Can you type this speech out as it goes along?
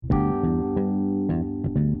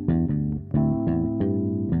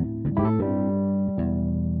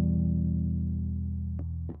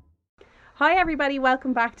Hi, everybody.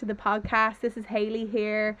 Welcome back to the podcast. This is Hayley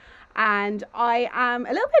here, and I am a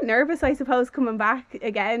little bit nervous, I suppose, coming back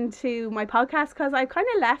again to my podcast because I kind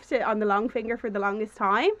of left it on the long finger for the longest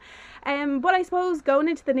time. But I suppose going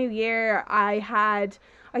into the new year, I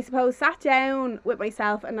suppose, sat down with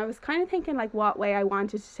myself and I was kind of thinking like what way I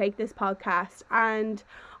wanted to take this podcast, and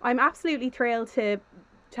I'm absolutely thrilled to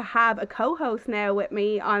have a co-host now with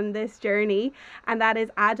me on this journey, and that is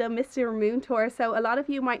Adam, Mr. Moontour. So a lot of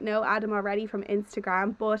you might know Adam already from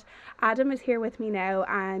Instagram, but Adam is here with me now,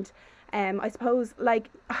 and I suppose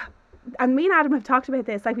and me and Adam have talked about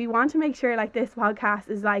this, like we want to make sure like this podcast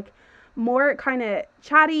is like more kind of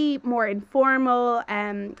chatty, more informal,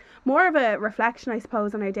 more of a reflection, I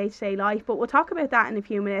suppose, on our day-to-day life. But we'll talk about that in a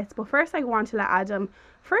few minutes. But first, I want to let Adam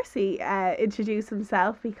firstly introduce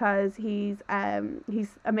himself because he's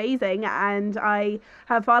amazing, and I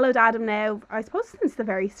have followed Adam now, I suppose, since the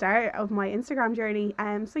very start of my Instagram journey.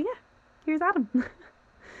 So yeah, here's Adam.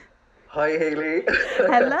 Hi, Hayley.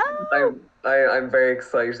 Hello. I'm very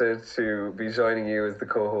excited to be joining you as the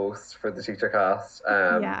co-host for the Teacher Cast.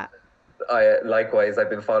 Yeah. I've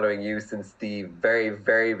been following you since the very,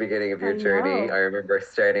 very beginning of your journey. know. I remember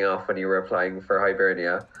starting off when you were applying for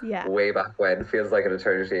Hibernia, Yeah, way back when. Feels like an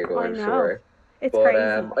eternity ago, I I'm know. sure. It's But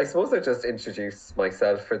crazy. I suppose I'll just introduce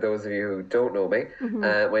myself for those of you who don't know me. Hmm.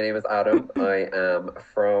 My name is Adam. I am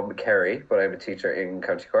from Kerry, but I'm a teacher in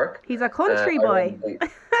County Cork. He's a country I boy. run the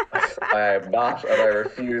I am not, and I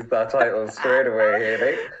refuse that title straight away,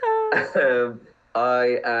 Haley.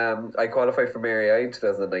 I qualified for Mary I in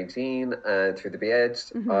 2019 through the BEd.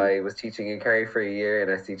 Hmm. I was teaching in Kerry for a year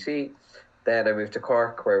in SET. Then I moved to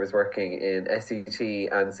Cork, where I was working in SET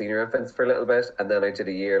and senior infants for a little bit, and then I did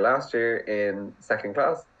a year last year in second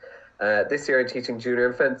class. This year I'm teaching junior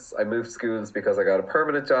infants. I moved schools because I got a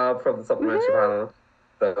permanent job from the supplementary Woohoo. panel.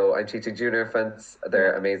 So I'm teaching junior infants. Yeah.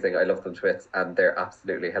 They're amazing. I love them to bits, and they're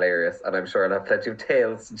absolutely hilarious. And I'm sure I'll have plenty of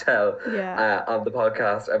tales to tell Yeah. on the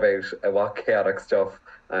podcast about what chaotic stuff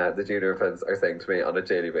the junior infants are saying to me on a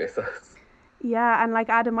daily basis. Yeah, and like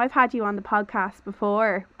Adam, I've had you on the podcast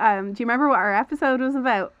before. Do you remember what our episode was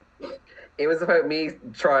about? It was about me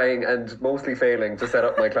trying and mostly failing to set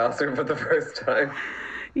up my classroom for the first time.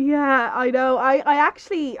 Yeah, I know.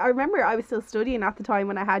 I remember I was still studying at the time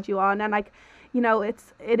when I had you on, and like,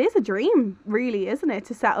 it is a dream, really, isn't it,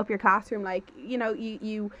 to set up your classroom? Like,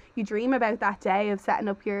 you dream about that day of setting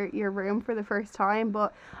up your room for the first time.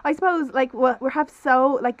 But I suppose like what we have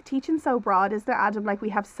so like teaching so broad, isn't it, Adam? Like we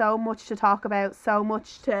have so much to talk about, so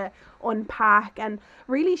much to unpack, and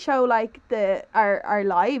really show like our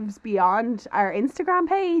lives beyond our Instagram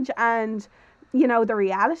page, and the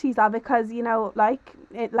realities of it, because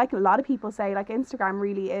like a lot of people say, like Instagram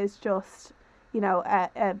really is just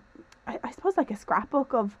I suppose like a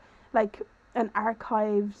scrapbook of like an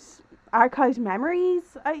archived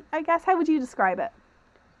memories, I guess. How would you describe it?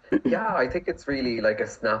 Yeah, I think it's really like a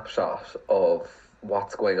snapshot of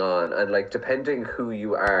what's going on, and like depending who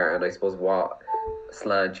you are, and I suppose what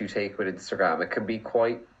slant you take with Instagram, it can be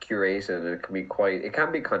quite curated, and it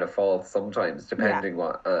can be kind of false sometimes, Yeah. depending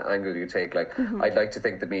what angle you take. Like, Hmm. I'd like to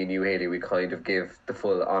think that me and you, Haley, we kind of give the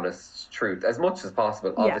full, honest truth as much as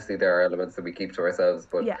possible. Yeah. Obviously, there are elements that we keep to ourselves,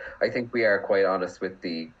 but Yeah. I think we are quite honest with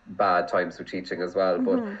the bad times with teaching as well.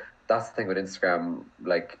 But Hmm. that's the thing with Instagram,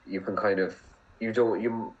 like you can kind of you don't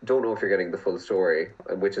know if you're getting the full story,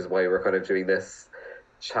 and which is why we're kind of doing this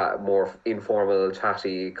chat, more informal,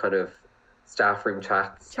 chatty kind of staff room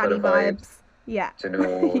chats kind Chatty of vibes. vibes. Yeah.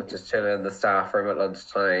 Just chilling in the staff room at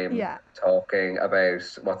lunchtime, Yeah. talking about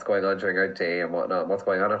what's going on during our day and whatnot, what's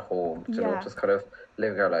going on at home. Yeah. Just kind of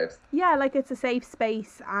living our lives. Yeah, like it's a safe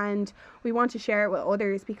space, and we want to share it with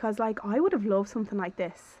others, because like I would have loved something like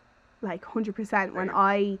this, like 100%, when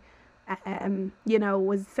I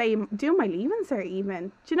was saying doing my leaving cert,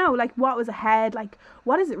 even, like what was ahead, like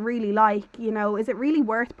what is it really like, is it really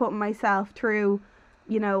worth putting myself through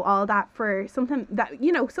all that for something that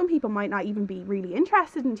some people might not even be really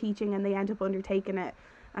interested in teaching, and they end up undertaking it,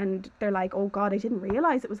 and they're like, oh god, I didn't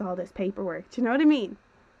realize it was all this paperwork. Do you know what I mean?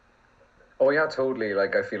 Oh yeah, totally.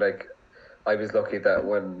 Like I feel like I was lucky that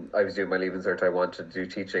when I was doing my leaving cert, I wanted to do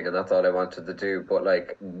teaching, and that's all I wanted to do. But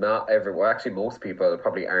like, not everyone, actually, most people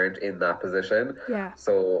probably aren't in that position. Yeah.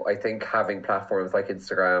 So I think having platforms like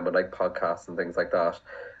Instagram and like podcasts and things like that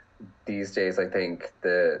these days, I think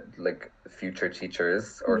the like future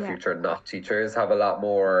teachers or Yeah. future not teachers have a lot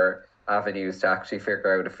more avenues to actually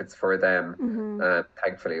figure out if it's for them. Hmm.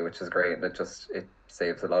 Thankfully, which is great, and it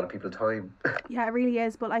saves a lot of people time. Yeah, it really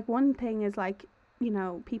is. But like one thing is like you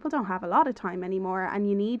know, people don't have a lot of time anymore, and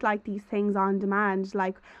you need like these things on demand,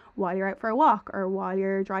 like while you're out for a walk or while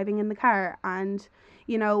you're driving in the car. And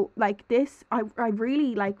you know, like this, I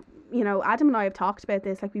really like, you know, Adam and I have talked about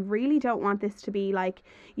this, like we really don't want this to be like,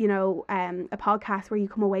 you know, a podcast where you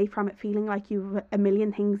come away from it feeling like you've a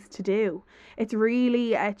million things to do. It's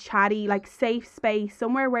really a chatty, like safe space,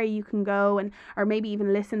 somewhere where you can go and, or maybe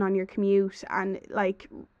even listen on your commute and like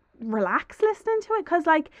relax listening to it. Because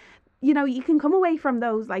like, you know, you can come away from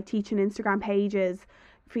those like teaching Instagram pages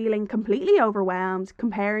feeling completely overwhelmed,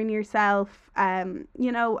 comparing yourself,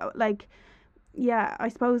 you know, like, yeah, I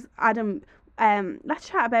suppose, Adam, let's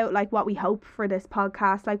chat about like what we hope for this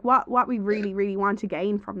podcast, like what we really, really want to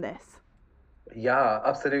gain from this. Yeah,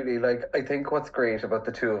 absolutely. Like, I think what's great about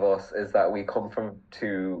the two of us is that we come from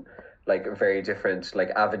two like very different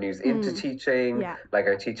like avenues into teaching. Yeah. Like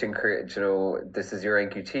our teaching career, you know, this is your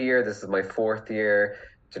NQT year, this is my fourth year.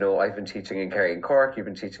 You know, I've been teaching in Kerry and Cork, you've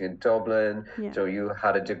been teaching in Dublin. Yeah. You know, you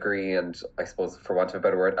had a degree and I suppose, for want of a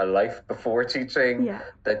better word, a life before teaching Yeah.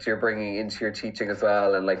 that you're bringing into your teaching as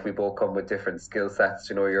well. And like we both come with different skill sets.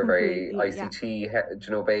 You know, you're very Completely, ICT, you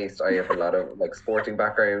know, based. I have a lot of like sporting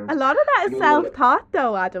background. A lot of that is You know, self-taught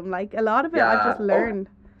though, Adam. Like a lot of it I've just yeah. learned.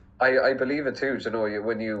 I believe it too. You know,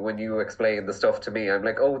 when you explain the stuff to me, I'm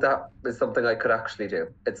like, oh, that is something I could actually do.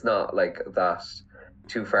 It's not like that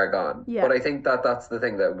too far gone. Yeah. But I think that that's the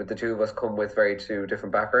thing, that with the two of us come with very two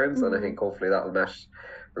different backgrounds, and I think hopefully that will mesh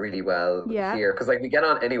really well here, because like we get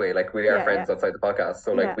on anyway, like we are friends outside the podcast,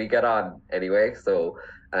 so like we get on anyway, so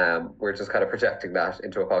we're just kind of projecting that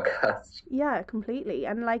into a podcast. Yeah, completely.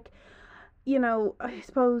 And like, you know, I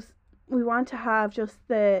suppose we want to have just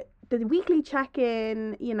the weekly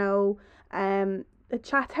check-in, you know, the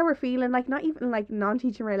chats, how we're feeling, like not even like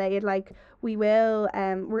non-teaching related, like we will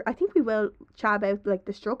I think we will chat about like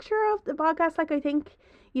the structure of the podcast. Like I think,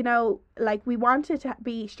 you know, like we want it to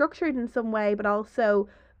be structured in some way, but also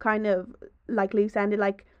kind of like loose-ended,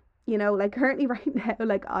 like, you know, like currently right now,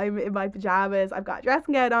 like I'm in my pajamas, I've got a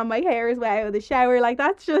dressing gown on, my hair is wet out of the shower, like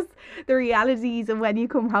that's just the realities of when you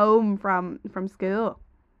come home from school.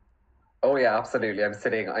 Oh yeah, absolutely. I'm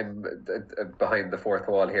behind the fourth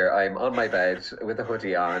wall here. I'm on my bed with a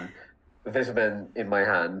hoodie on, vitamin in my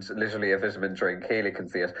hand, literally a vitamin drink. Haley can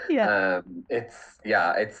see it. Yeah. It's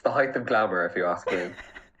the height of glamour, if you ask me.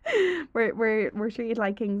 We're treated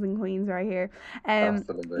like kings and queens right here.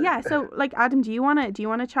 Absolutely. Yeah, so like Adam, do you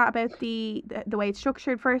wanna chat about the way it's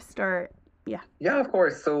structured first, or yeah? Yeah, of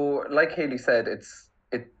course. So like Haley said,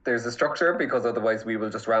 there's a structure, because otherwise we will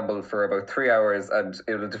just ramble for about 3 hours and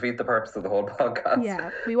it will defeat the purpose of the whole podcast. Yeah,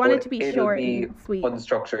 we want it to be short and sweet,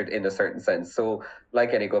 unstructured in a certain sense. So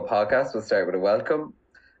like any good podcast, we'll start with a welcome,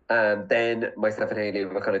 and then myself and Haley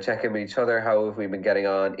will kind of check in with each other. How have we been getting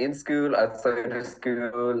on in school, outside of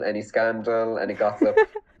school, any scandal, any gossip,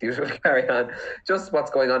 the usual carry on, just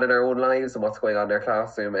what's going on in our own lives and what's going on in our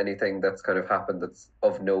classroom, anything that's kind of happened that's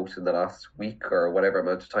of note in the last week or whatever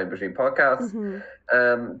amount of time between podcasts.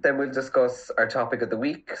 Then we'll discuss our topic of the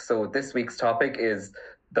week. So this week's topic is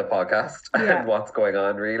the podcast and what's going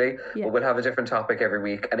on, really. But we'll have a different topic every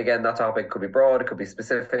week, and again, that topic could be broad, it could be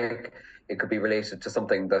specific, it could be related to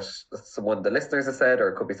something that someone of the listeners has said, or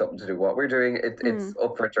it could be something to do with what we're doing. It's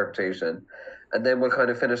up for interpretation. And then we'll kind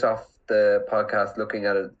of finish off the podcast looking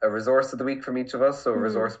at a resource of the week from each of us. So a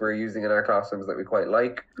resource we're using in our classrooms that we quite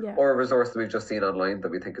like, or a resource that we've just seen online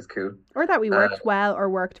that we think is cool, or that we worked well or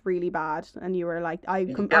worked really bad, and you were like, I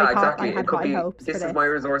thought I had high hopes for this is my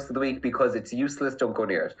resource of the week because it's useless, don't go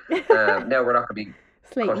near it. Now we're not going to be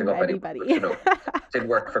cutting up anybody. You know, didn't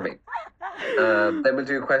work for me. Then we'll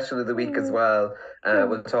do a question of the week as well.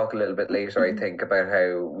 We'll talk a little bit later, I think, about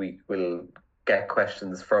how we will get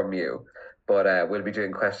questions from you. But we'll be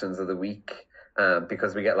doing questions of the week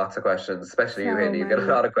because we get lots of questions, especially you, Haley. You get a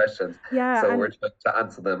lot of questions. Yeah. So we're trying to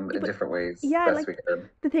answer them in different ways. Yeah, best like, we can.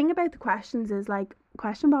 The thing about the questions is like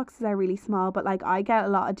question boxes are really small, but like I get a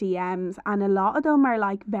lot of DMs, and a lot of them are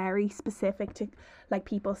like very specific to like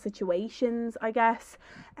people's situations, I guess.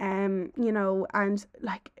 You know, and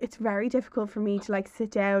like it's very difficult for me to like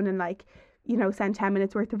sit down and like, you know, send 10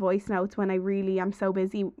 minutes worth of voice notes when I really am so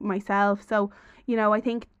busy myself. So, you know, I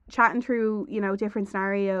think chatting through, you know, different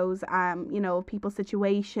scenarios, you know, people's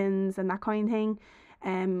situations and that kind of thing,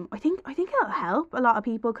 I think it'll help a lot of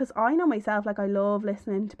people, because I know myself, like I love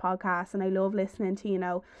listening to podcasts, and I love listening to,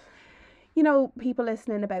 you know, people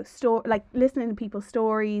listening about listening to people's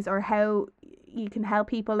stories, or how, you can help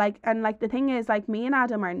people, like, and like the thing is, like, me and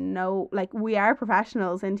Adam are we are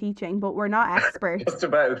professionals in teaching, but we're not experts. Just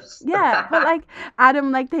about. Yeah, but like,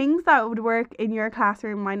 Adam, like, things that would work in your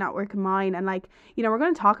classroom might not work in mine, and like, we're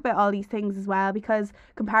going to talk about all these things as well, because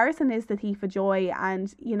comparison is the thief of joy.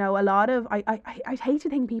 And a lot of I'd hate to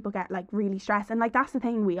think people get like really stressed, and like that's the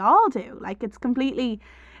thing, we all do. Like, it's completely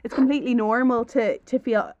normal to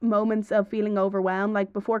feel moments of feeling overwhelmed.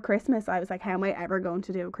 Like, before Christmas, I was like, how am I ever going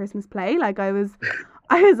to do a Christmas play? Like, I was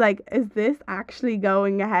like, is this actually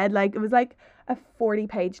going ahead? Like, it was like a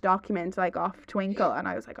 40-page document, like, off Twinkle, and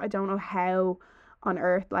I was like, I don't know how on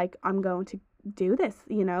earth, like, I'm going to do this,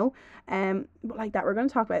 but like that, we're going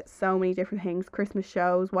to talk about so many different things: Christmas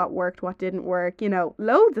shows, what worked, what didn't work,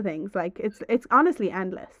 loads of things. Like, it's honestly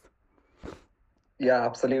endless. Yeah,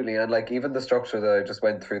 absolutely. And like, even the structure that I just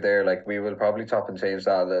went through there, like, we will probably chop and change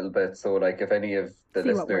that a little bit. So like, if any of the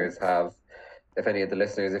listeners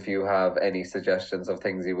if you have any suggestions of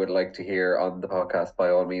things you would like to hear on the podcast,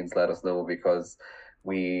 by all means, let us know, because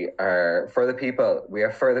we are for the people. We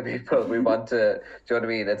want to, do you know what I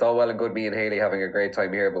mean? It's all well and good me and Hayley having a great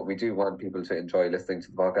time here, but we do want people to enjoy listening to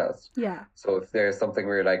the podcast. Yeah. So if there's something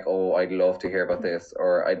where you're like, oh, I'd love to hear about this,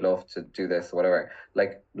 or I'd love to do this, whatever,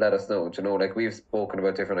 like, let us know. Do you know, like, we've spoken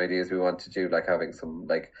about different ideas we want to do, like having some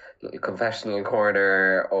like little confessional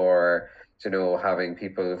corner, or having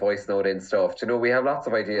people voice note in stuff. We have lots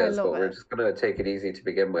of ideas, but we're just going to take it easy to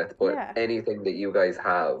begin with. But anything that you guys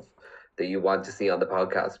have that you want to see on the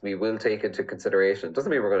podcast, we will take into consideration.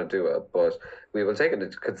 Doesn't mean we're going to do it, but we will take it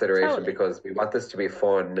into consideration, because we want this to be a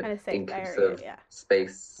fun, inclusive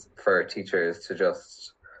space for teachers to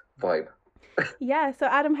just vibe. Yeah. So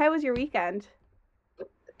Adam, how was your weekend?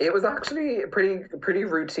 It was actually pretty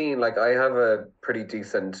routine. Like, I have a pretty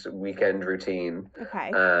decent weekend routine.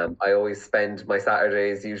 Okay. I always spend my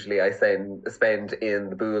Saturdays, usually I spend in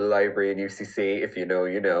the Boole Library in UCC. If you know,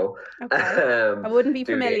 you know. Okay. I wouldn't be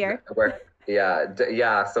familiar.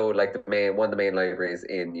 Yeah. So like one of the main libraries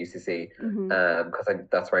in UCC, because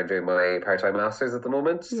that's where I'm doing my part-time masters at the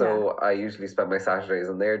moment. So I usually spend my Saturdays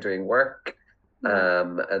in there doing work.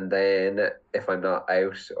 And then if I'm not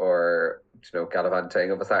out or gallivanting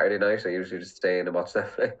of a Saturday night, I usually just stay in and watch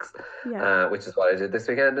Netflix, which is what I did this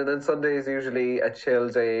weekend. And then Sunday is usually a chill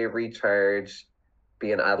day, recharge,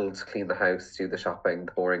 be an adult, clean the house, do the shopping,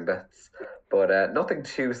 the boring bits, but nothing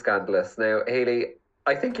too scandalous. Now, Hayley,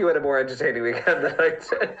 I think you had a more entertaining weekend than I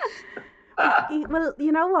did. Well,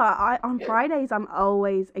 you know what? On Fridays, I'm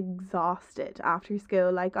always exhausted after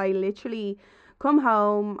school. Like, I literally come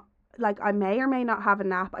home, like, I may or may not have a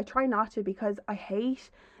nap. I try not to, because I hate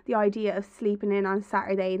the idea of sleeping in on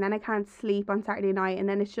Saturday, and then I can't sleep on Saturday night, and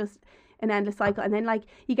then it's just an endless cycle. And then, like,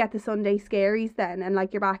 you get the Sunday scaries then, and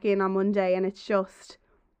like, you're back in on Monday, and it's just,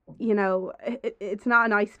 it's not a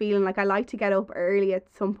nice feeling. Like, I like to get up early at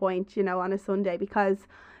some point, on a Sunday, because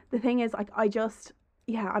the thing is, like, I'm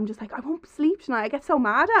just like, I won't sleep tonight. I get so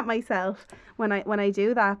mad at myself when I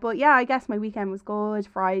do that. But yeah, I guess my weekend was good.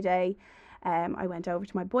 Friday, I went over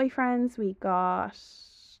to my boyfriend's. We got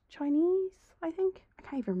Chinese, I think. I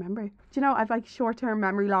can't even remember. Do you know, I've like short-term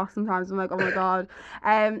memory loss sometimes. I'm like, oh my God.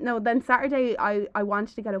 No, then Saturday, I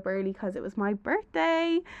wanted to get up early because it was my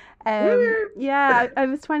birthday. Yeah, I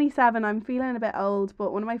was 27. I'm feeling a bit old,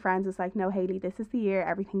 but one of my friends was like, no, Hayley, this is the year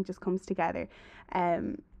everything just comes together.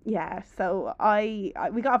 Yeah, so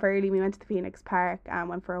we got up early. We went to the Phoenix Park and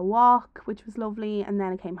went for a walk, which was lovely. And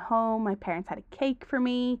then I came home. My parents had a cake for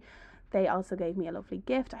me. They also gave me a lovely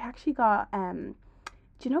gift. I actually got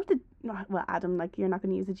do you know what well, Adam, like, you're not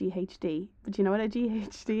going to use a GHD, but do you know what a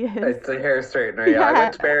GHD is? It's a hair straightener, yeah. I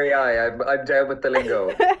went to Mary I. I'm down with the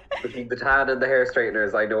lingo. Between the tan and the hair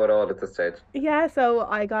straighteners, I know it all at this stage. Yeah, so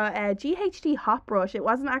I got a GHD hot brush.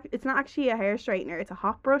 It's not actually a hair straightener, it's a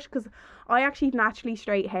hot brush, because I actually have naturally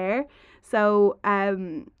straight hair. So I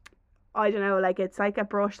don't know, like, it's like a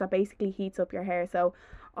brush that basically heats up your hair. So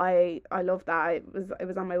I love that. It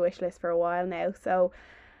was on my wish list for a while now. So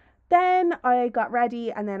then I got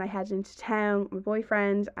ready, and then I headed into town with my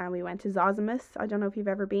boyfriend, and we went to Zosimus. I don't know if you've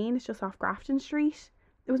ever been. It's just off Grafton Street.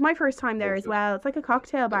 It was my first time there as well. It's like a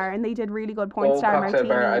cocktail bar, and they did really good porn star martinis.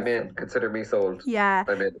 Bar, I'm in. Consider me sold. Yeah,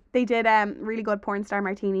 I'm in. They did really good porn star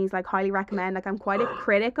martinis. Like, highly recommend. Like, I'm quite a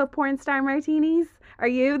critic of porn star martinis. Are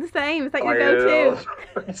you the same? Is that your go-to?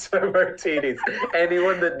 Porn star martinis.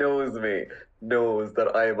 Anyone that knows me knows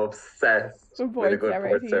that I am obsessed with a good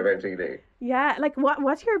porn star martini. Yeah, like,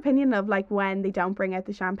 what's your opinion of, like, when they don't bring out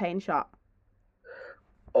the champagne shot?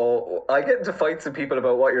 Oh, I get into fights with people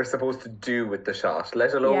about what you're supposed to do with the shot,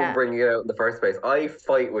 let alone bring it out in the first place. I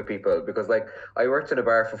fight with people because, like, I worked in a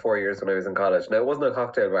bar for 4 years when I was in college. Now, it wasn't a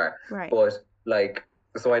cocktail bar, right, but, like,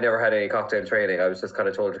 so I never had any cocktail training. I was just kind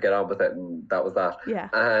of told to get on with it, and that was that.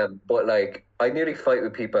 Yeah. But like, I nearly fight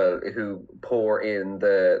with people who pour in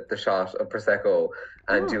the shot of prosecco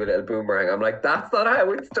and Oh. do a little boomerang. I'm like, that's not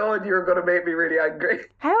how it's done. You're gonna make me really angry.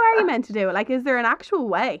 How are you meant to do it? Like, is there an actual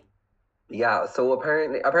way? Yeah, so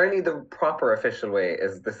apparently the proper official way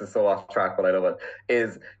is, this is so off track, but I love it,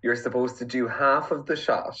 is you're supposed to do half of the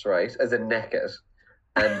shot, right, as a neck it,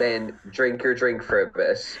 and then drink your drink for a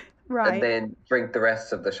bit, and Right. then drink the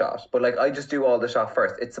rest of the shot. But like, I just do all the shot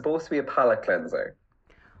first. It's supposed to be a palate cleanser.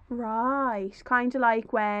 Right. Kind of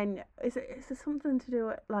like when is it something to do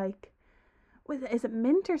with like with is it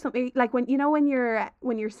mint or something? Like when when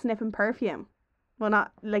you're sniffing perfume. Well,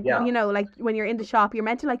 not like Yeah, like when you're in the shop, you're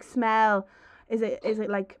meant to like smell. Is it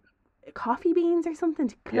like coffee beans or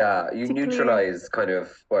something yeah, you to clear? neutralize kind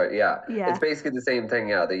of, well, yeah. It's Yeah. basically the same thing,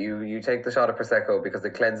 yeah, that you take the shot of Prosecco because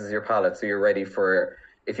it cleanses your palate so you're ready for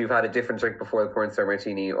if you've had a different drink before the porn star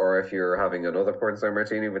martini, or if you're having another porn star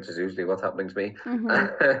martini, which is usually what's happening to me.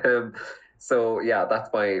 Mhm. So yeah, that's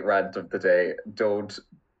my rant of the day. Don't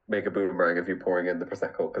make a boomerang if you're pouring in the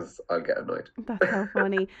Prosecco because I'll get annoyed. That's so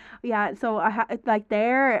funny. Yeah, so like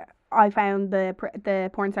there I found the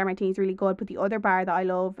porn star martinis really good, but the other bar that I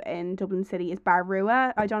love in Dublin City is Bar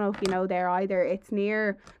Rua. I don't know if you know there either. It's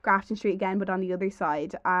near Grafton Street again, but on the other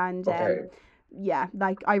side. And Okay. yeah,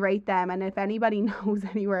 like I rate them. And if anybody knows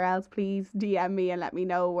anywhere else, please DM me and let me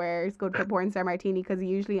know where it's good for porn star martini. Because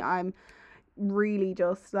usually I'm really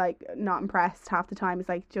just like not impressed half the time. It's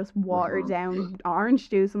like just watered Mhm. down orange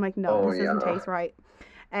juice. I'm like, no, Oh this doesn't yeah. taste right.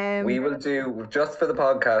 We Um, will do, just for the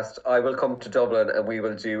podcast, I will come to Dublin and we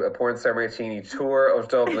will do a porn star martini tour of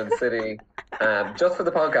Dublin City. Just for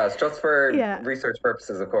the podcast, just for yeah, research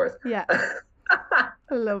purposes, of course. yeah. I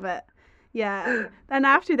love it. Yeah. Then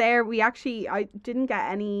after there, I didn't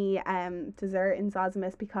get any dessert in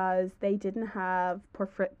Zosimus because they didn't have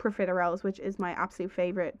profiteroles, which is my absolute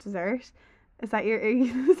favorite dessert. Is that are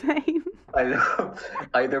you the same? I love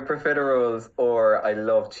either profiteroles or I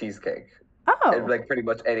love cheesecake. And Oh, like pretty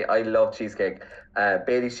much any, I love cheesecake.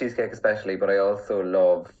 Bailey's cheesecake especially, but I also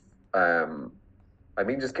love um I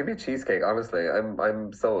mean, just give me a cheesecake, honestly.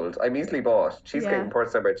 I'm sold. I'm easily bought. Cheesecake yeah. and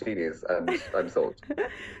pork martinis, and I'm sold.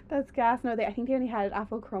 That's gas. No, I think they only had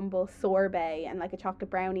apple crumble sorbet and like a chocolate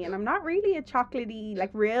brownie, and I'm not really a chocolatey, like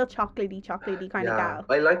real chocolatey kind of Yeah, gal.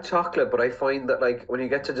 I like chocolate, but I find that like when you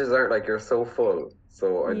get to dessert, like you're so full.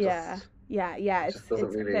 So I Yeah, just yeah. it just doesn't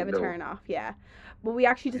It's a bit really of a know. turn off. Yeah, but we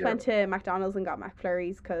actually just Yeah, went to McDonald's and got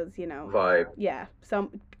McFlurries because vibe. yeah,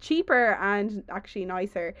 some cheaper and actually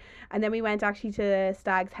nicer. And then we went actually to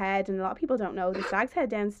Stag's Head, and a lot of people don't know the Stag's Head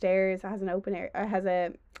downstairs has an open air, has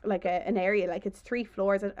a like an area like it's 3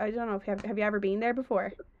 floors. I don't know if have you ever been there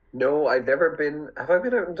before? No, I've never been. Have I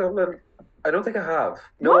been out in Dublin? I don't think I have.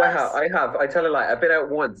 No, I have. What? I have. I tell a lie. I've been out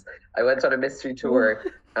once. I went on a mystery Ooh. tour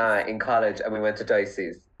in college, and we went to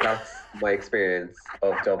Dicey's. That's my experience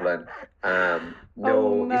of Dublin. Oh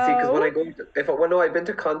No, you see, because when I no. go, if I, well, no, I've been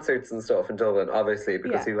to concerts and stuff in Dublin, obviously,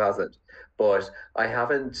 because Yeah. who hasn't? But I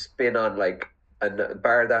haven't been on like a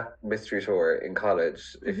bar that mystery tour in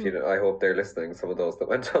college. If you Mhm. know, I hope they're listening. Some of those that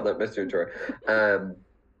went on that mystery tour. Um,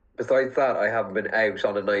 Besides that, I haven't been out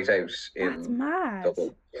on a night out That's in mad.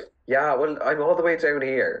 Dublin. Yeah, well, I'm all the way down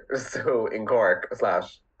here, so in Cork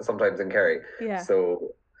slash sometimes in Kerry. Yeah.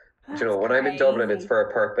 So, That's when I'm in Dublin, it's crazy. for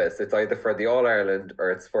a purpose. It's either for the All Ireland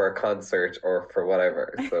or it's for a concert or for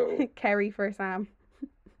whatever. So, Kerry for Sam.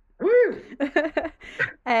 woo!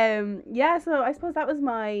 Yeah, so I suppose that was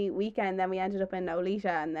my weekend. Then we ended up in Nolita,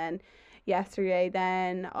 and then yesterday,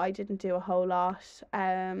 then I didn't do a whole lot.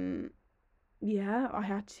 Yeah, I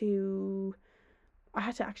had to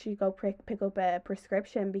actually go pick up a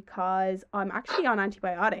prescription because I'm actually on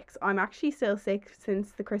antibiotics. I'm actually still sick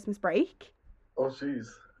since the Christmas break. Oh, jeez.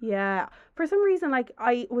 Yeah, for some reason, like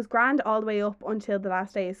I was grand all the way up until the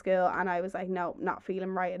last day of school, and I was like, no, not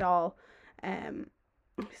feeling right at all. Um,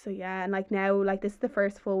 so yeah, and like now, like this is the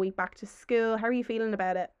first full week back to school. How are you feeling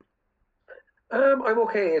about it? I'm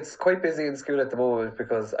okay. It's quite busy in school at the moment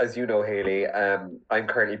because, as you know, Haley, I'm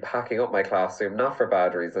currently packing up my classroom, not for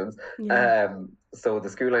bad reasons. Yeah. So the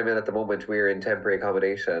school I'm in at the moment, we're in temporary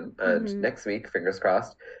accommodation, and Mhm. next week, fingers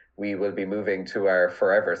crossed, we will be moving to our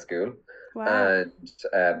forever school. Wow.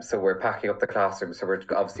 And so we're packing up the classroom. So we're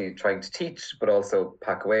obviously trying to teach, but also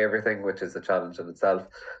pack away everything, which is a challenge in itself.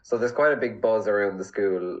 So there's quite a big buzz around the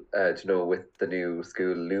school, with the new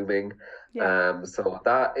school looming. Yeah. So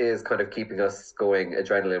that is kind of keeping us going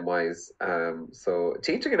adrenaline wise. So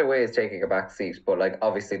teaching in a way is taking a back seat, but like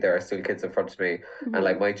obviously there are still kids in front of me, and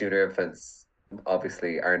like Mhm. my junior infants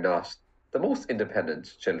obviously are not the most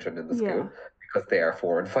independent children in the Yeah. school because they are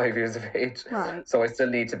 4 and 5 years of age. Right. So I still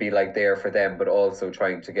need to be like there for them, but also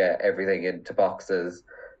trying to get everything into boxes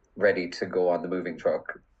ready to go on the moving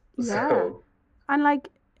truck. Yeah. So And like,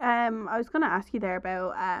 I was gonna ask you there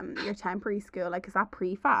about your temporary school. Like, is that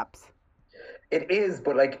prefabs? it is,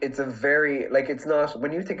 but like it's a very like it's not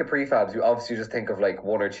when you think of prefabs, you obviously just think of like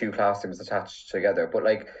one or two classrooms attached together. But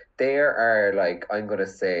like there are like I'm gonna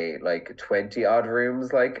say like 20 odd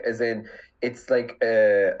rooms, like as in it's like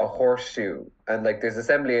a horseshoe and like there's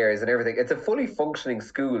assembly areas and everything. It's a fully functioning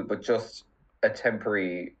school, but just a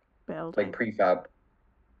temporary like Building. prefab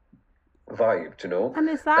vibe, you know? And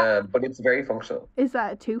But it's very functional. is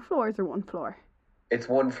that 2 floors or 1 floor? It's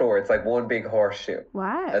one floor, it's like one big horseshoe.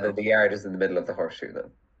 And then Wow. the yard is in the middle of the horseshoe then.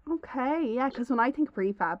 Okay, yeah, because when I think of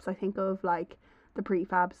prefabs, I think of like the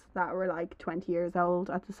prefabs that were like 20 years old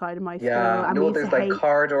at the side of my school, Yeah, and we no, used to there's like hate.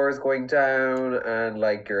 corridors going down and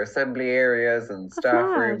like your assembly areas and That's staff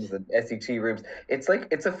mad. rooms and SET rooms. It's like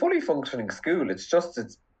it's a fully functioning school. It's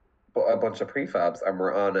a bunch of prefabs and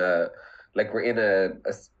we're on a like we're in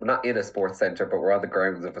we're not in a sports center, but we're on the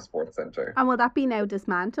grounds of a sports center. And will that be now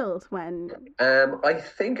dismantled when? I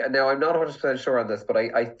think now I'm not 100% sure on this, but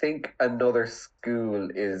I think another school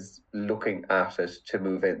is looking at it to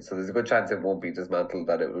move in. So there's a good chance it won't be dismantled,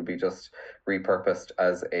 that it will be just repurposed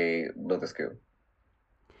as another school,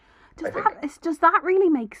 I think. Does that really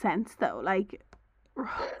make sense though? Like,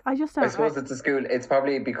 I just I don't. suppose it's a school. It's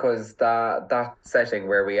probably because that setting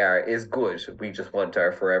where we are is good. We just want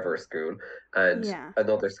our forever school, and Yeah.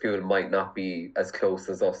 another school might not be as close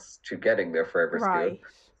as us to getting their forever school. Right.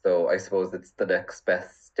 So I suppose it's the next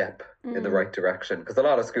best step in the Mm. right direction. Because a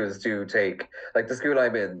lot of schools do take, like the school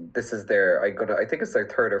I'm in, this is I think it's their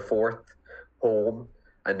third or fourth home,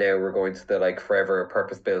 and now we're going to the like forever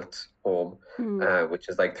purpose built home, Mm. which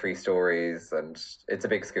is like 3 stories, and it's a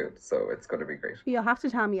big school, so it's going to be great. You'll have to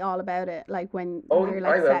tell me all about it, like when Oh, you're I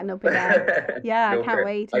like will. setting up again. Yeah, I No can't fair.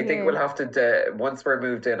 wait to I think we'll hear. have to, once we're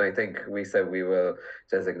moved in, I think we said we will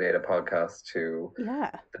designate a podcast to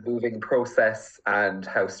Yeah. the moving process and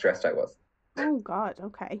how stressed I was. Oh God.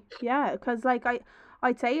 Okay. Yeah, because like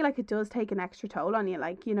I'd say like it does take an extra toll on you.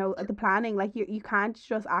 Like the planning, like you can't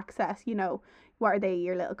just access. What are they?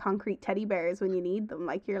 Your little concrete teddy bears when you need them.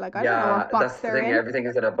 Like you're like I don't know Yeah, what box that's the they're thing. in. Everything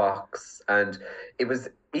is in a box, and it was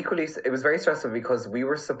very stressful because we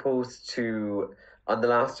were supposed to, on the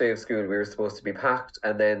last day of school, we were supposed to be packed,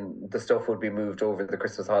 and then the stuff would be moved over the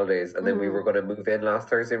Christmas holidays, and then we Mm. were going to move in last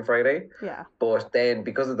Thursday and Friday. Yeah. But then,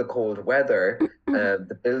 because of the cold weather,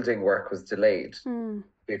 the building work was delayed. Mm.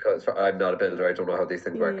 Because I'm not a builder, I don't know how these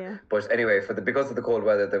things work. Yeah. But anyway, because of the cold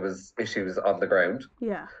weather, there was issues on the ground.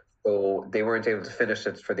 Yeah. So they weren't able to finish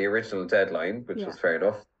it for the original deadline, which Yeah. was fair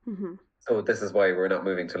enough. Mm-hmm. So this is why we're not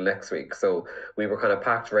moving till next week. So we were kind of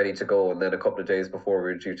packed, ready to go, and then a couple of days before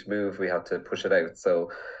we were due to move, we had to push it out.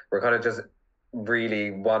 So we're kind of just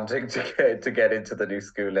really wanting to get into the new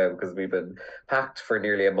school now because we've been packed for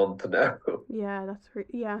nearly a month now. Yeah,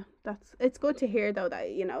 it's good to hear though that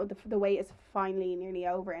the wait is finally nearly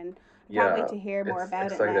over, and I can't wait Yeah, to hear more it's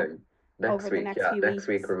about it now exciting. over the next few Next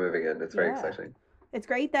week weeks. we're moving in. It's very Yeah. exciting. It's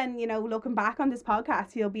great then, looking back on this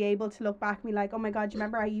podcast, you'll be able to look back and be like, oh my God, do you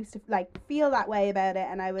remember I used to like feel that way about it,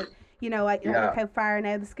 and I would, I look Yeah. how far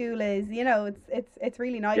now the school is. It's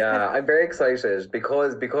really nice. Yeah, I'm very excited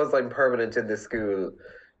because I'm permanent in this school.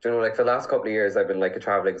 Do you know, like for the last couple of years, I've been like a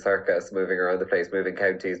traveling circus, moving around the place, moving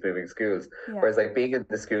counties, moving schools. Yeah. Whereas like being in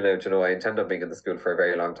the school now, do you know, I intend on being in the school for a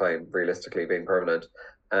very long time, realistically being permanent.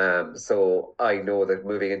 So I know that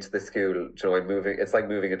moving into the school, do you know, I'm moving. It's like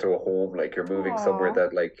moving into a home. Like you're moving somewhere Aw.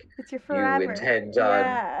 that like It's your you forever. intend on.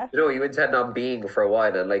 Yeah. You intend on being for a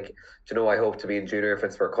while, and like, do you know, I hope to be in junior if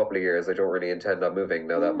it's for a couple of years. I don't really intend on moving.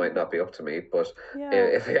 Now that might not be up to me, but Yeah.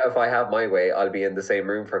 if I have my way, I'll be in the same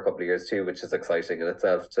room for a couple of years too, which is exciting in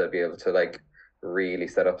itself to be able to like really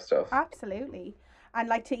set up stuff. Absolutely. And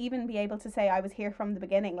like to even be able to say I was here from the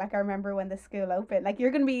beginning. Like I remember when the school opened. Like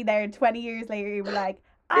you're gonna be there 20 years later, you'll be like,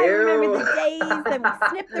 I remember the days that we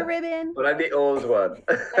snipped the ribbon. But I'm the old one.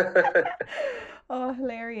 Oh,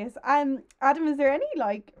 hilarious. Adam, is there any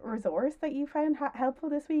like resource that you found helpful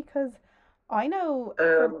this week? Because I know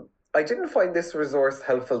I didn't find this resource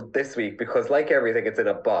helpful this week because, like everything, it's in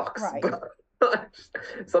a box. Right. But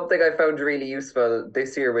something I found really useful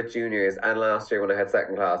this year with juniors and last year when I had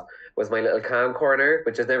second class was my little cam corner,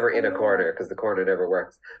 which is never in a corner because the corner never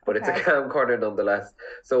works, but it's a Okay. cam corner nonetheless.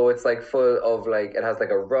 So it's like full of like, it has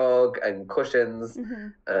like a rug and cushions.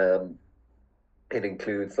 Mhm. It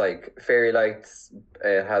includes like fairy lights.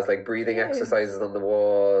 It has like breathing Cute. exercises on the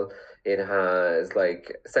wall. It has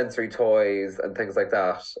like sensory toys and things like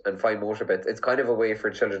that and fine motor bits. It's kind of a way for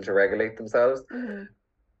children to regulate themselves. Mhm.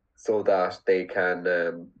 so that they can,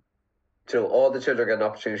 all the children get an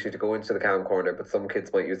opportunity to go into the calm corner, but some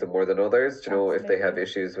kids might use it more than others, if they have Absolutely.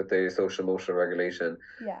 issues with the social emotional regulation.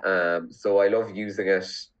 Yeah. So I love using it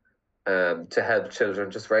to help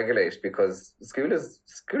children just regulate, because school is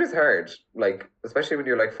hard, like especially when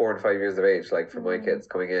you're like 4 and 5 years of age, like for my Mm. kids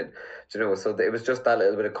coming in, so it was just that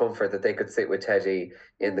little bit of comfort that they could sit with Teddy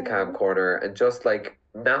in the calm Mm. corner and just like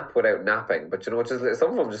nap without napping, but just some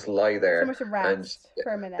of them just lie So there much to and rest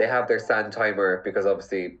for a they minute. have their sand timer, because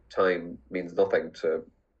obviously time means nothing to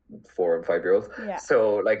 4 and 5 year olds. Yeah.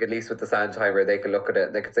 So like at least with the sand timer, they can look at it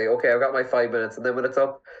and they can say, okay, I've got my 5 minutes, and then when it's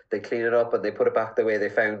up, they clean it up and they put it back the way they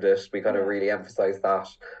found it. We kind of Yeah. really emphasize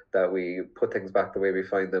that we put things back the way we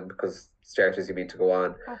find them, because starters you need to go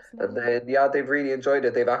on. And Absolutely. then yeah, they've really enjoyed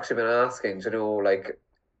it. They've actually been asking, like,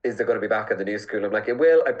 is it going to be back in the new school? I'm like, it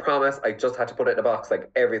will, I promise. I just had to put it in a box like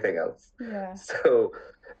everything else. Yeah. So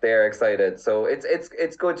they're excited. So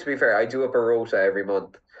it's good, to be fair. I do up a rota every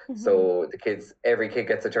month. Mhm. So every kid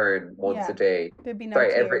gets a turn once Yeah. a day. There'd be no Sorry,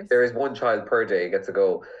 tears. there is one child per day gets to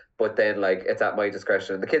go, but then like it's at my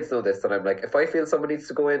discretion. The kids know this, and I'm like, if I feel someone needs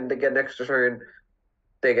to go in, they get an extra turn.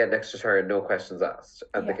 They get an extra turn, no questions asked,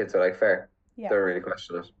 and the Yeah. kids are like, fair. Yeah. Don't really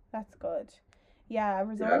question it. That's good. Yeah, a Yeah.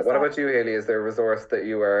 resource What that about you, Haley? Is there a resource that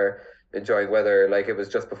you are enjoying, whether like it was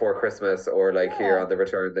just before Christmas or like here yeah. on the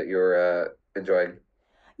return, that you're enjoying?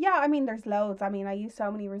 Yeah, I mean there's loads. I mean I use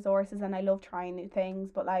so many resources and I love trying new things,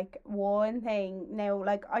 but like one thing now,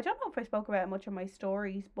 like I don't know if I spoke about it much in my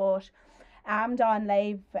stories, but Amdon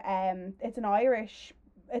Lave, it's an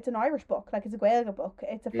Irish book, like it's a Gaeilge book.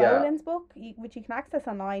 It's a Yeah. Folens book, which you can access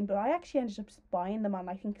online, but I actually ended up buying them on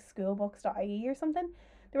I think schoolbooks.ie or something.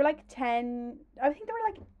 They were like 10, I think they were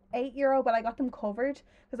like €8, but I got them covered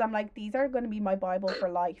because I'm like these are going to be my Bible for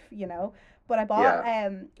life, you know. But Yeah.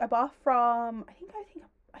 I bought from I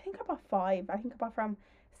think I bought five. I think I bought from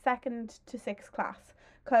second to sixth class.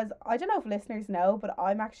 Because I don't know if listeners know, but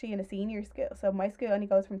I'm actually in a senior school. So my school only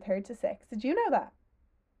goes from third to sixth. Did you know that?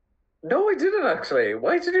 No, I didn't actually.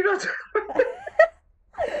 Why did you not?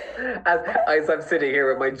 As I'm sitting here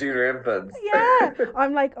with my junior infants. Yeah.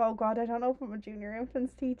 I'm like, oh God, I don't know if I'm a junior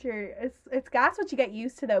infants teacher. It's gas what you get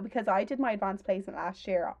used to though, because I did my advanced placement last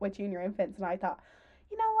year with junior infants and I thought,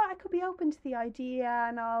 you know what, I could be open to the idea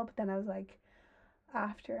and all, but then I was like,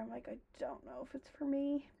 after I'm like, I don't know if it's for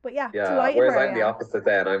me. But yeah, Yeah, delighted whereas where I'm I the am. opposite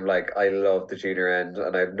then. I'm like, I love the junior end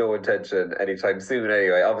and I have no intention anytime soon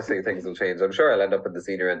anyway. Obviously, things will change. I'm sure I'll end up in the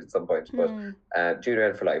senior end at some point, but Hmm. junior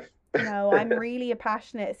end for life. No, I'm really a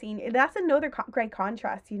passionate senior. That's another great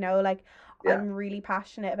contrast, you know. Like, Yeah. I'm really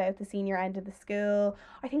passionate about the senior end of the school.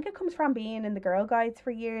 I think it comes from being in the Girl Guides for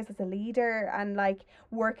years as a leader and like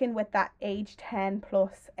working with that age 10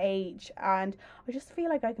 plus age. And I just feel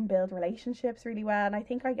like I can build relationships really well. And I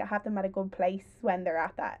think I have them at a good place when they're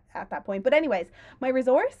at that point. But anyways, my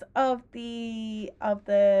resource of the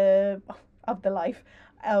life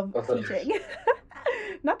of Also, teaching.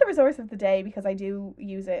 Not the resource of the day because I do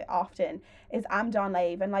use it often is Amdon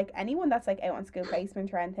Lave, and like anyone that's like out on school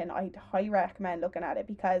placement or anything, I'd highly recommend looking at it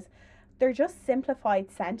because they're just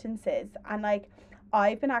simplified sentences and like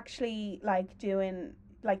I've been actually like doing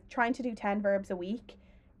like trying to do 10 verbs a week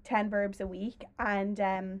and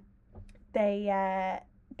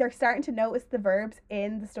they're starting to notice the verbs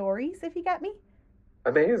in the stories if you get me.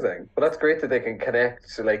 amazing. But that's great that they can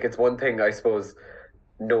connect. Like, it's one thing, I suppose,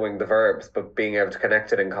 knowing the verbs, but being able to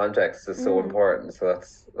connect it in context is so Mm. important. So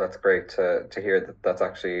that's great to hear that that's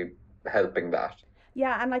actually helping that.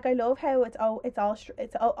 Yeah, and like I love how it's all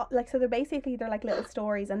like so they're like little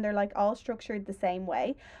stories and they're like all structured the same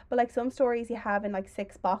way. But like some stories you have in like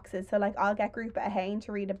six boxes. So like I'll get group a Hain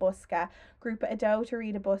to read a buska, group a Doe to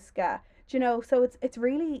read a buska. Do you know? So it's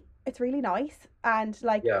really nice and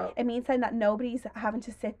like Yeah. it means then that nobody's having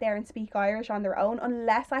to sit there and speak Irish on their own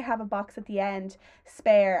unless I have a box at the end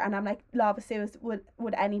spare and I'm like, Lava Suze, would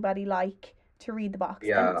anybody like to read the box? And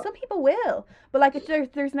Yeah. some people will, but like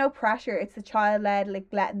there's no pressure. It's the child led, like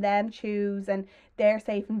letting them choose and their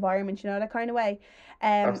safe environment, you know, that kind of way.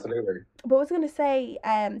 Um, Absolutely. but I was gonna say,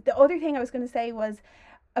 the other thing I was gonna say was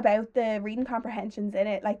about the reading comprehensions in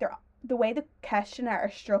it. Like they're the way the questionnaire are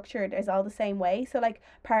structured is all the same way. So like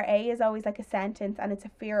part A is always like a sentence and it's a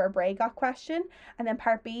fear or breakout question, and then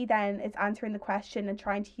part B then is answering the question and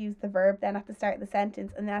trying to use the verb then at the start of the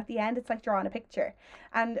sentence, and then at the end it's like drawing a picture,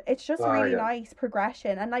 and it's just Ah, really yeah. nice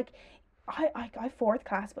progression. And like I fourth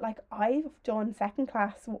class, but like I've done second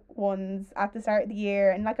class ones at the start of the year,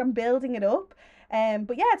 and like I'm building it up.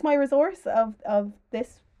 But yeah, it's my resource of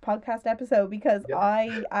this podcast episode because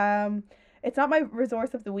Yeah. it's not my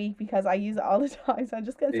resource of the week because I use it all the time. So I'm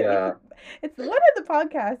just gonna say Yeah. it's one of the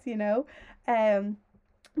podcasts, you know. Um,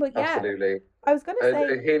 But yeah, Absolutely. I was gonna And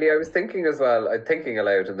say, Haley, I was thinking as well, I'm thinking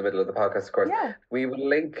aloud in the middle of the podcast, of course. yeah, We will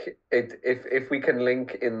link it if we can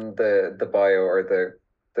link in the bio or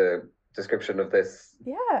the description of this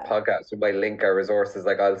yeah. podcast, we might link our resources.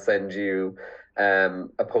 Like I'll send you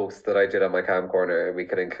a post that I did on my Cam Corner and we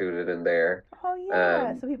can include it in there. Oh yeah,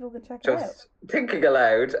 Um so people can check it out. just thinking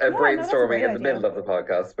aloud and Yeah, no, that's a great brainstorming in the idea. middle of the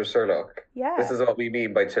podcast. But sure look, this Yeah, is what we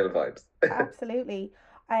mean by chill vibes. absolutely.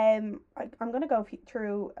 I'm gonna go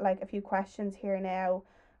through like a few questions here now.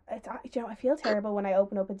 I feel terrible when I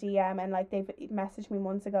open up a DM and like they've messaged me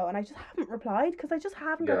months ago and I just haven't replied because I just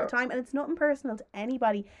haven't got the Yeah. time, and it's nothing personal to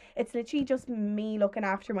anybody. It's literally just me looking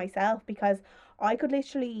after myself because I could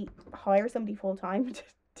literally hire somebody full time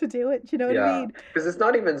to do it. Do you know what I Yeah, mean? because it's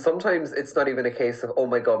not even, sometimes it's not even a case of, oh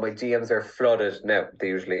my God, my DMs are flooded. No, they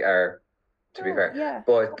usually are, to be No, fair. yeah.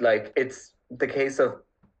 But like, it's the case of,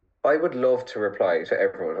 I would love to reply to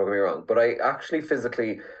everyone, don't get me wrong, but I actually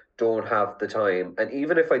physically don't have the time. And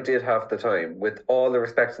even if I did have the time, with all the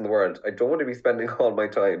respect in the world, I don't want to be spending all my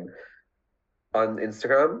time on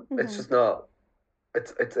Instagram. It's Hmm. just not,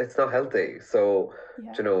 it's not healthy. So,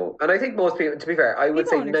 Yeah. you know, and I think most people, to be fair, I would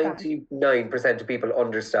People say understand. 99% of people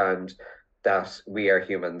understand that we are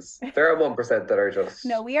humans. There are 1% that are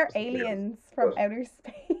No, we are just weirdos. aliens from But outer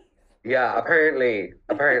space. yeah, apparently,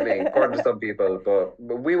 according to some people, but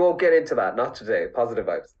we won't get into that. Not today. Positive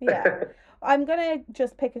Yeah. vibes. I'm gonna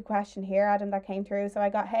just pick a question here, Adam, that came through. So I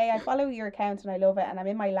got, hey, I follow your account and I love it, and I'm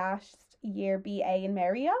in my last year BA in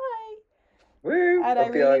Mary I, Woo, and I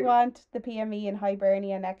up the really eye. want the PME in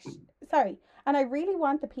Hibernia next. Sorry, and I really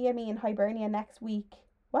want the PME in Hibernia next week.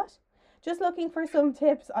 What? Just looking for some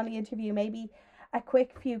tips on the interview, maybe a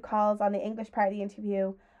quick few calls on the English part of the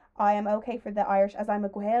interview. I am okay for the Irish as I'm a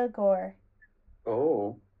Gaeilgeoir.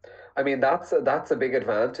 Oh, I mean that's a big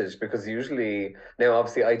advantage because usually now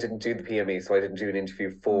obviously I didn't do the PME, so I didn't do an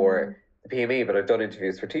interview Mm, for the PME, but I've done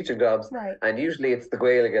interviews for teaching jobs, right. and usually it's the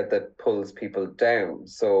Gaeilge that pulls people down.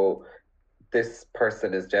 So this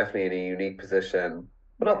person is definitely in a unique position,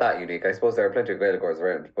 but not Yeah. that unique. I suppose there are plenty of Gaeilgeoirs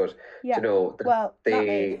around, but Yeah. you know Well, not me.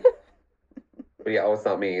 they. But yeah, oh, it's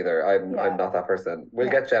not me either. I'm Yeah. not that person. We'll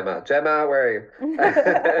Yeah. get Gemma. Gemma, where are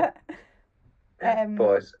you? um,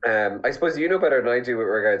 But I suppose you know better than I do with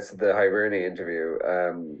regards to the Hibernia interview,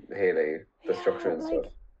 Haley, the structure yeah, and stuff.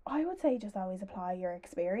 like I would say just always apply your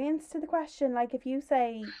experience to the question. Like if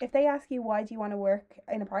they ask you why do you want to work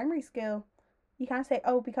in a primary school, you can't say,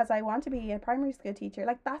 oh, because I want to be a primary school teacher.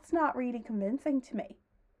 Like that's not really convincing to me.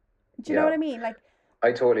 Do you know what Yeah, I mean? Like,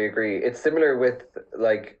 I totally agree. It's similar with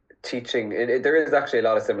like teaching. There is actually a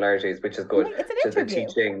lot of similarities, which is good like it's an to the interview.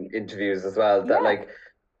 teaching interviews as well. That Yeah. like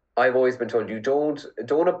I've always been told, you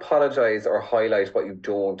don't apologize or highlight what you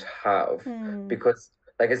don't have, Hmm. because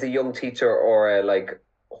like as a young teacher or a like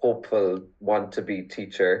hopeful want to be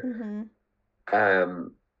teacher, Mm-hmm.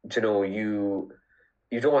 um, you know, you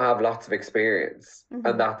don't have lots of experience, and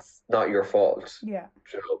Mm-hmm. that's not your fault. Yeah.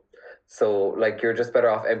 You know? So like you're just better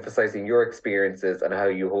off emphasizing your experiences and how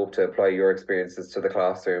you hope to apply your experiences to the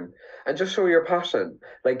classroom, and just show your passion.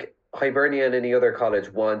 Like Hibernia and any other college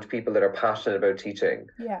want people that are passionate about teaching.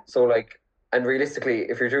 Yeah. So like, and realistically,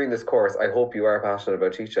 if you're doing this course, I hope you are passionate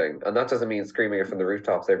about teaching. And that doesn't mean screaming it from the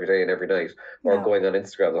rooftops every day and every night or No. going on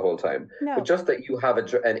Instagram the whole time. But No. just that you have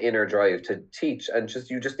an inner drive to teach, and just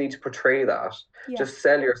you just need to portray that. Yeah. Just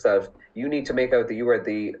sell yourself. You need to make out that you are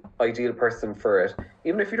the ideal person for it.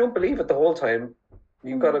 Even if you don't believe it the whole time,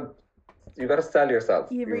 you Mm. gotta you gotta sell yourself.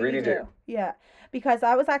 You You really really do. do. Yeah. Because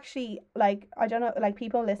I was actually like, I don't know, like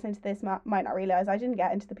people listening to this might not realize I didn't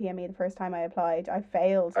get into the PME the first time I applied. I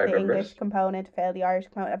failed I the remember English it. component, failed the Irish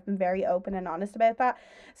component. I've been very open and honest about that.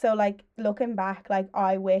 So, like, looking back, like,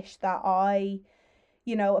 I wish that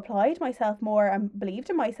applied myself more and believed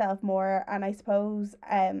in myself more. And I suppose,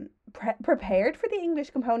 prepared for the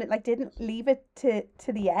English component, like, didn't leave it to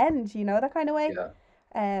the end, that kind of way. Yeah.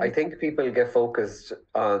 I think people get focused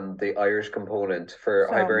on the Irish component for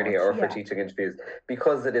So Hibernia much. or for Yeah. teaching interviews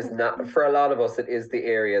because it is not, for a lot of us, it is the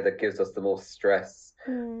area that gives us the most stress.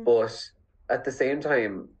 Mm, But at the same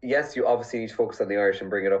time, yes, you obviously need to focus on the Irish and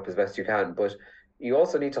bring it up as best you can, but you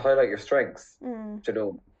also need to highlight your strengths, mm, you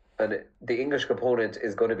know. And the English component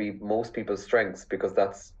is going to be most people's strengths because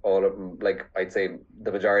that's all of them, like I'd say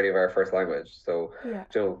the majority of our first language. So, yeah.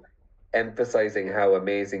 you know, emphasizing how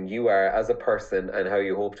amazing you are as a person and how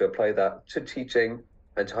you hope to apply that to teaching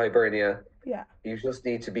and to Hibernia. Yeah. You just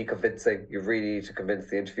need to be convincing. You really need to convince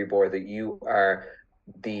the interview board that you are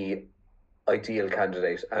the ideal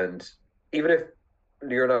candidate. And even if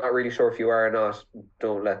you're not really sure if you are or not,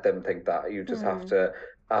 don't let them think that. You just have Mm. to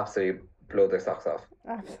absolutely blow their socks off.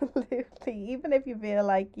 Absolutely. Even if you feel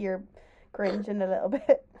like cringing a little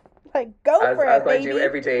bit. Like, go for As it, I do baby.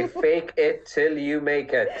 every day, fake it till you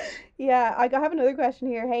make it. Yeah, have another question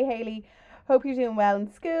here. Hey, Haley. Hope you're doing well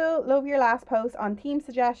in school. Love your last post on theme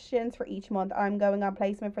suggestions for each month. I'm going on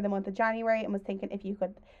placement for the month of January and was thinking if you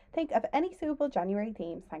could think of any suitable January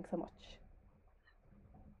themes. Thanks so much.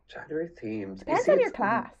 January themes. Depends on your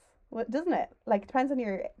class, doesn't it? Like, depends on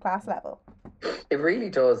your class level. It really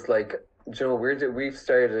does. Like, you know, we've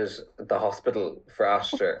started the hospital for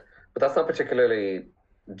Astra, but that's not particularly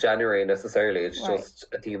January necessarily. It's Right. just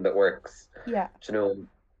a theme that works. Yeah. You know,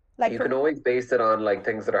 Like you for can always base it on like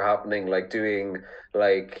things that are happening, like doing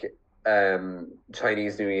like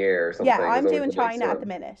Chinese New Year or something. yeah, I'm is always doing a big China at the one.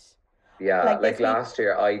 minute. Yeah, Like like this week. last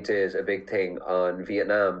year I did a big thing on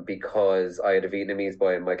Vietnam because I had a Vietnamese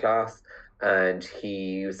boy in my class and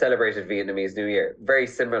he celebrated Vietnamese New Year. Very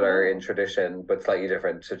similar in Cool. tradition, but slightly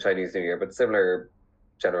different to Chinese New Year, but similar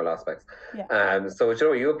general aspects. Yeah. So you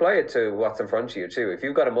know, you apply it to what's in front of you too. If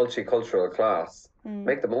you've got a multicultural class, Mm.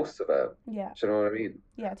 make the most of it. Yeah. Do you know what I mean?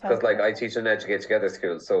 Yeah, Because like totally. I teach in Educate Together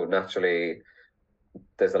school, so naturally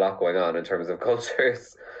there's a lot going on in terms of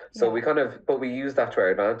cultures. So Yeah. we but we use that to our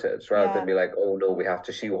advantage rather Yeah. than be like, oh no, we have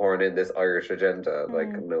to shoehorn in this Irish agenda. Like,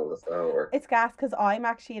 Mm. no, that's not how it works. It's gas because I'm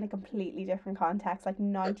actually in a completely different context. Like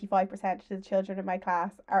 95% of the children in my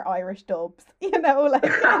class are Irish dubs. You know, like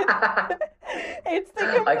it's the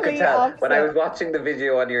I could complete tell when I was opposite. watching the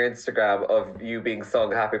video on your Instagram of you being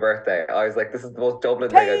sung happy birthday, I was like, this is the most Dublin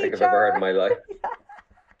thing I think I've ever heard in Teacher. my life.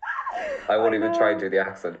 I I won't even try and know. do the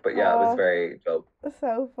accent, but yeah, it was Oh, very Dub.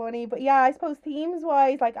 so funny. But yeah, I suppose themes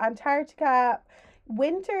wise, like Antarctica,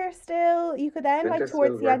 winter still, you could then like Winter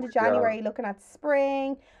towards still the end of works, yeah. January looking at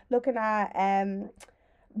spring, looking at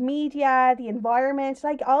media, the environment,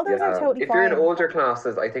 like all those are Yeah, totally if you're in fine. older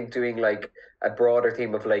classes, I think doing like a broader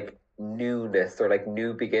theme of like newness or like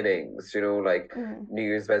new beginnings, you know, like Mm. New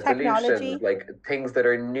Year's resolutions, Technology. like things that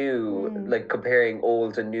are new, Mm. like comparing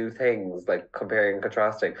old and new things, like comparing and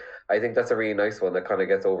contrasting. I think that's a really nice one that kind of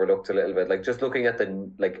gets overlooked a little bit. Like just looking at the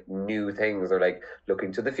like new things or like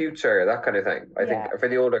looking to the future, that kind of thing. I think Yeah. for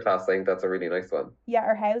the older class, I think that's a really nice one. Yeah,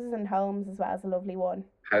 our houses and homes as well is a lovely one.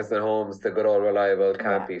 House and homes, the good old reliable,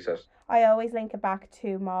 can't Yeah. beat it. I always link it back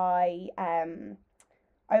to my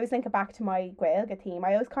I always link it back to my Gaelga theme.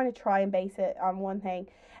 I always kind of try and base it on one thing.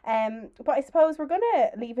 But I suppose we're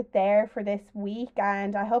gonna leave it there for this week,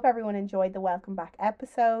 and I hope everyone enjoyed the welcome back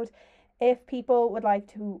episode. If people would like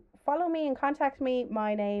to follow me and contact me,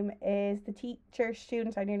 my name is the teacher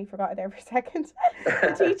student. I nearly forgot it there for a second.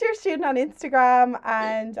 The teacher student on Instagram,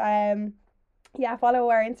 and yeah, follow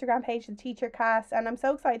our Instagram page, the Teacher Cast, and I'm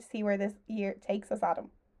so excited to see where this year takes us, Adam.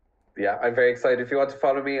 Yeah, I'm very excited. If you want to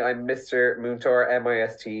follow me, I'm Mr. Moontor,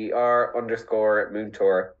 MISTER underscore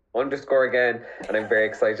Moontor underscore again. And I'm very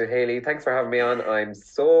excited. Haley, thanks for having me on. I'm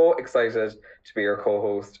so excited to be your co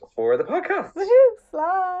host for the podcast. Woohoo!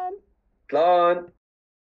 Slán! Glán.